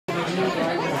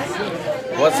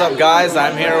up, guys?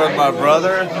 I'm here with my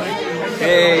brother.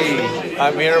 Hey,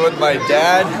 I'm here with my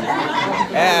dad.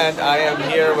 And I am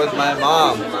here with my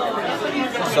mom.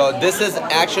 So this is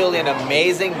actually an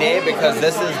amazing day because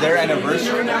this is their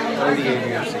anniversary. 38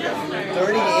 years together.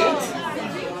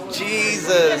 38?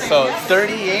 Jesus. So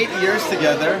 38 years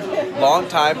together. Long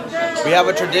time. We have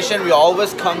a tradition. We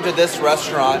always come to this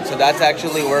restaurant. So that's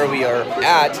actually where we are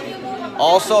at.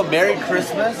 Also, Merry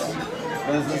Christmas.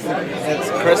 It's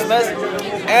Christmas.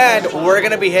 And we're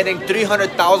going to be hitting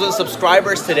 300,000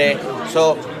 subscribers today.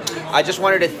 So I just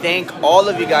wanted to thank all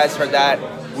of you guys for that.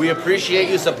 We appreciate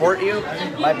you, support you.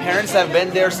 My parents have been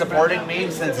there supporting me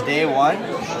since day one.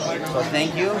 So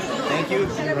thank you, thank you.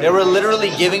 They were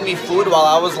literally giving me food while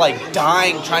I was like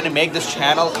dying trying to make this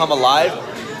channel come alive.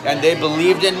 And they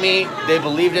believed in me. They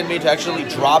believed in me to actually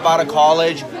drop out of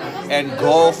college and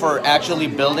go for actually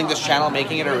building this channel,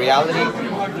 making it a reality.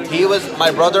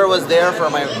 My brother was there for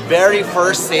my very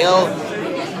first sale,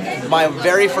 my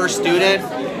very first student.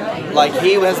 Like,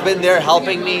 he has been there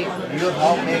helping me. You have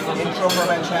helped make an intro for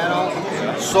my channel.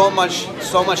 So much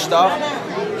stuff.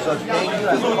 So thank you.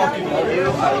 I fucking love you.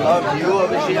 I love you,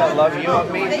 Abhishek. I love you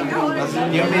of me.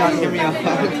 Give me a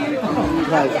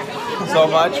hug. So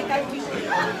much.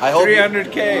 I hope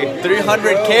 300K.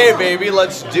 300K, baby.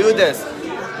 Let's do this.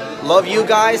 Love you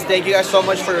guys. Thank you guys so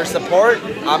much for your support.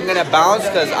 I'm gonna bounce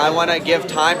because I want to give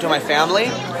time to my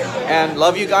family. And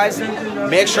love you guys.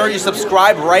 Make sure you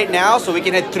subscribe right now so we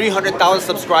can hit 300,000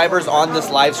 subscribers on this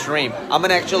live stream. I'm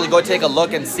gonna actually go take a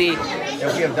look and see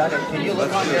if we have done it. Can you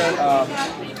look on your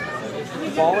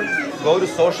phone? Go to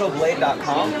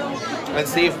socialblade.com and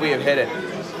see if we have hit it.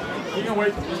 You can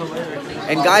wait until later.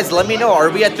 And guys, let me know, are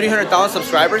we at 300,000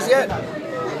 subscribers yet?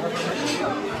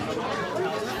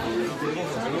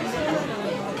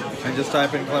 And just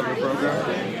type in clever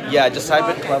program. Yeah, just type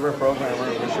in clever programmer.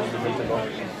 We should be good to go.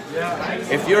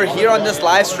 If you're here on this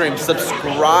live stream,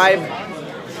 subscribe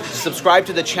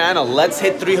to the channel. Let's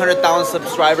hit 300,000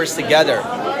 subscribers together.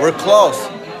 We're close.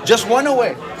 Just one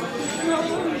away.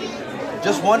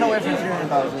 Just one away from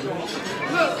 300,000.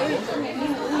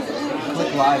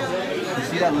 Click live. You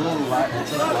see that little live? It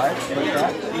says live. Click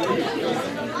that.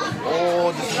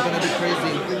 Oh, this is gonna be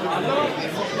crazy.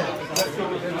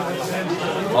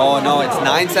 Oh no, it's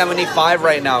 975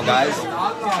 right now, guys.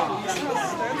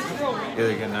 Yeah,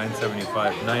 they get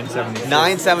 975. 976.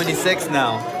 976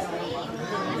 now.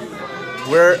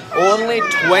 We're only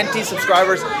 20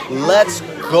 subscribers. Let's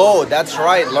go. That's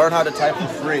right. Learn how to type for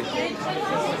free.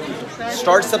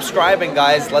 Start subscribing,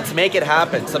 guys. Let's make it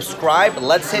happen. Subscribe.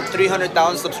 Let's hit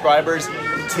 300,000 subscribers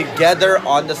together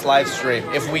on this live stream.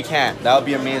 If we can. That would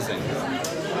be amazing.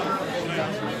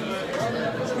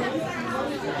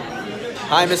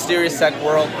 Hi, Mysterious Sec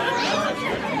World.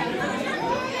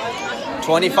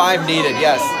 25 needed,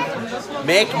 yes.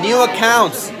 Make new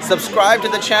accounts. Subscribe to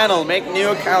the channel. Make new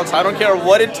accounts. I don't care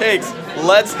what it takes.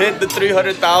 Let's hit the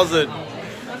 300,000.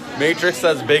 Matrix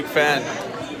says big fan.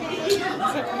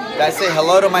 Guys, say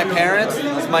hello to my parents.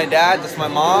 That's my dad. That's my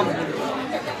mom.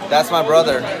 That's my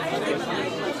brother.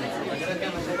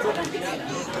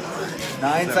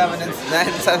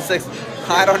 976.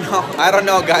 I don't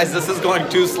know, guys. This is going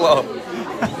too slow.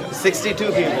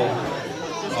 62 people.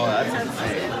 Oh, that's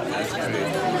insane. That's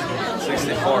crazy.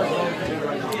 64.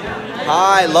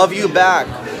 Hi, love you back.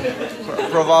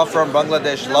 Praval from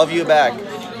Bangladesh, love you back.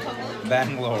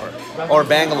 Bangalore. Or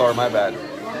Bangalore, my bad.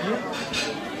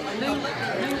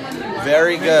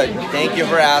 Very good. Thank you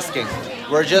for asking.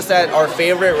 We're just at our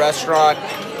favorite restaurant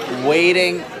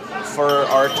waiting for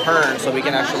our turn so we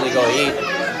can actually go eat.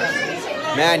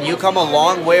 Man, you come a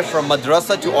long way from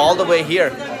madrasa to all the way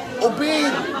here.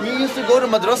 Obaid, you used to go to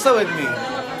madrasa with me.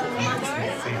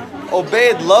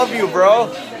 Obaid, love you,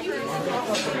 bro.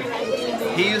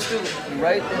 He used to,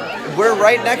 right? We're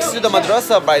right next to the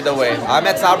madrasa, by the way. I'm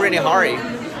at Sabri Nihari.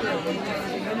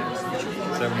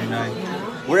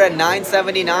 79. We're at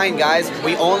 979, guys.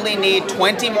 We only need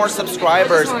 20 more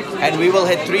subscribers, and we will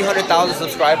hit 300,000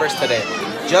 subscribers today.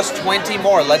 Just 20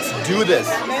 more. Let's do this.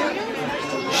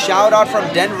 Shout out from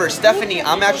Denver. Stephanie,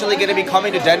 I'm actually going to be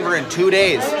coming to Denver in 2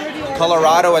 days.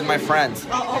 Colorado with my friends.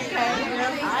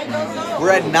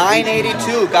 We're at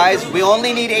 982, guys. We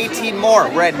only need 18 more.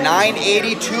 We're at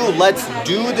 982. Let's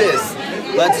do this.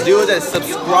 Let's do this.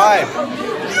 Subscribe.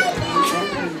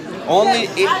 Only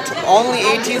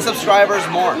 18 subscribers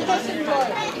more.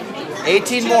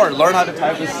 18 more. Learn how to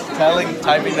type this.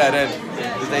 Typing that in.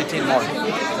 Just 18 more.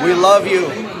 We love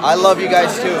you. I love you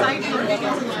guys too.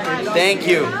 Thank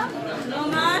you.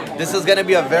 This is gonna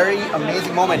be a very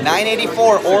amazing moment.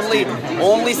 984,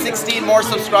 only 16 more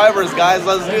subscribers, guys.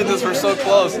 Let's do this. We're so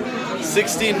close.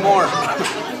 16 more.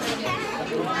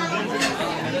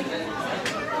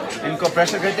 इनको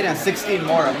pressure करते हैं 16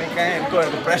 more हमें कहें इनको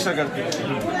pressure करते हैं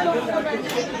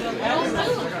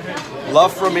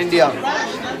love from India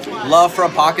love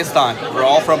from Pakistan we're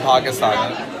all from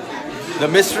Pakistan the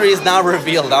mystery is now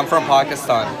revealed I'm from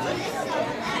Pakistan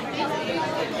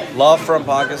love from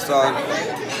Pakistan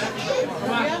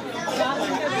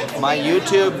my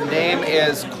YouTube name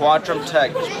is Quattrum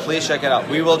Tech please check it out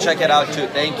we will check it out too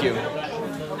thank you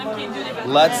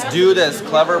let's do this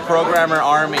clever programmer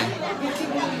army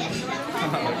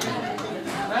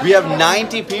we have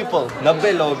 90 people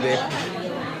 90 log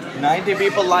 90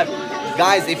 people live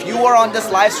guys if you are on this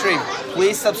live stream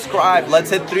please subscribe let's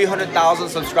hit 300,000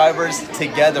 subscribers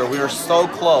together we are so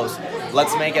close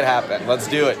let's make it happen let's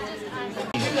do it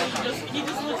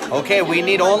okay we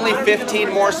need only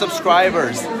 15 more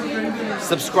subscribers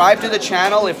subscribe to the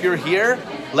channel if you're here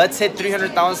let's hit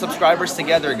 300,000 subscribers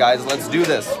together guys let's do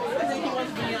this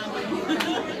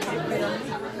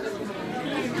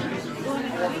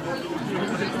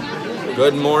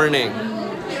good morning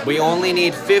we only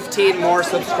need 15 more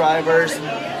subscribers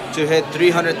to hit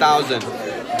 300,000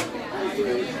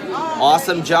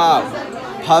 awesome job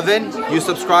Pavan you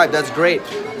subscribed that's great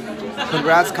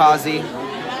congrats Kazi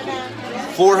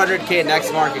 400k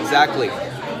next mark exactly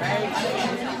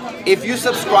if you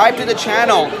subscribe to the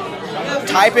channel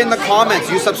type in the comments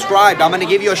you subscribed I'm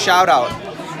gonna give you a shout out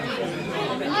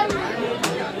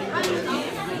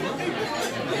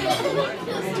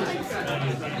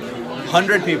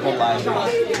 100 people live now.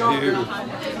 Dude.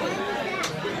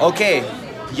 Okay,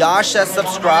 Yash says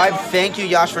subscribe. Thank you,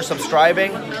 Yash, for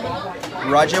subscribing.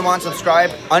 Rajawan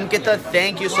subscribe. Ankita,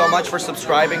 thank you so much for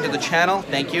subscribing to the channel.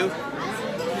 Thank you.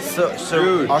 So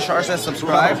Ashar says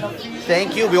subscribe.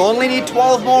 Thank you. We only need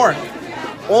 12 more.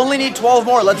 Only need 12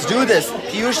 more. Let's do this.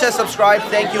 Piyush says subscribe.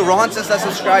 Thank you. Rohan says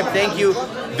subscribe. Thank you.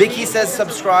 Vicky says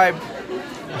subscribe.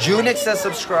 Junik says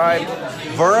subscribe.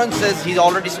 Varun says he's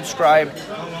already subscribed.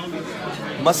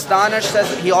 Mastanish says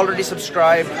he already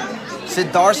subscribed.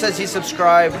 Siddhar says he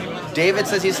subscribed. David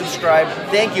says he subscribed.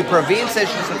 Thank you. Praveen says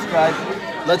she subscribed.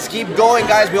 Let's keep going,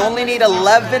 guys. We only need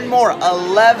 11 more.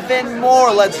 11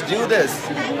 more. Let's do this.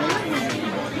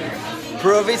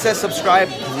 Pravi says subscribe.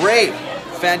 Great.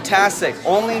 Fantastic.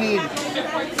 Only need...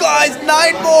 Guys,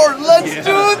 9 more. Let's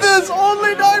do this.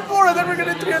 Only 9 more. And then we're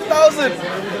going to 300,000.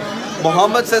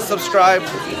 Muhammad says subscribe.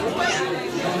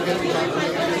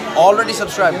 Already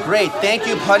subscribed. Great. Thank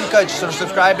you, Pankaj, for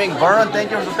subscribing. Varun,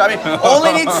 thank you for subscribing.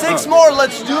 Only need 6 more.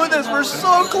 Let's do this. We're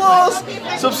so close.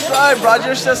 Subscribe.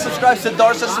 Rajesh says subscribe.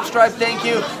 Siddhar says subscribe. Thank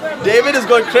you. David is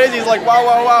going crazy. He's like, wow,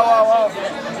 wow, wow, wow, wow.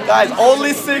 Guys,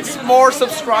 only 6 more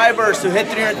subscribers to hit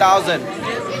 300,000.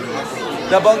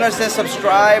 Dabungar says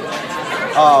subscribe.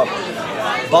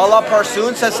 Bala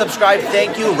Parsoon says subscribe.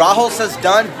 Thank you. Rahul says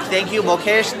done. Thank you.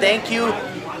 Mukesh, thank you.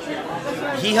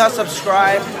 He has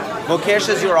subscribed. Mukesh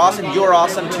says you're awesome. You're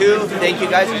awesome too. Thank you,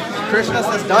 guys. Krishna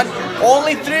says done.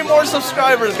 Only 3 more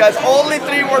subscribers, guys. Only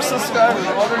 3 more subscribers.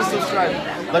 I'm already subscribed.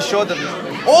 Let's show them.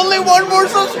 Only 1 more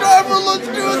subscriber. Let's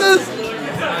do this.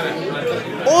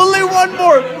 Only 1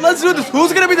 more. Let's do this.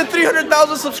 Who's gonna be the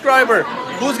 300,000 subscriber?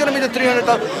 Who's gonna be the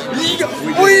 300,000?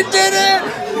 We did it.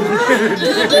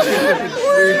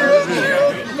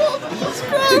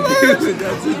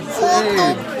 That's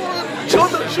insane. Show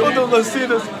them. Let's see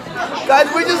this. Guys,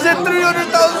 we just hit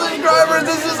 300,000 subscribers.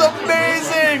 This is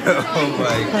amazing. Oh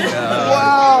my god.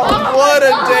 Wow, what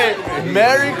a day.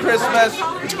 Merry Christmas.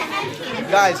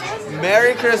 Guys,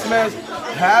 Merry Christmas.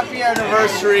 Happy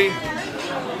anniversary.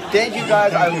 Thank you,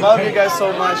 guys. I love you guys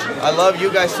so much. I love you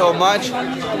guys so much.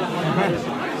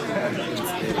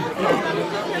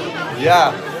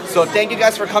 Yeah. So thank you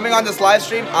guys for coming on this live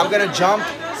stream. I'm going to jump,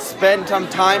 spend some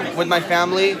time with my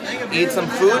family, eat some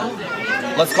food.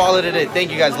 Let's call it a day.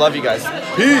 Thank you guys. Love you guys.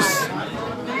 Peace.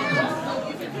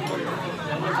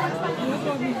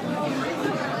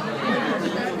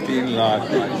 Being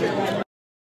locked.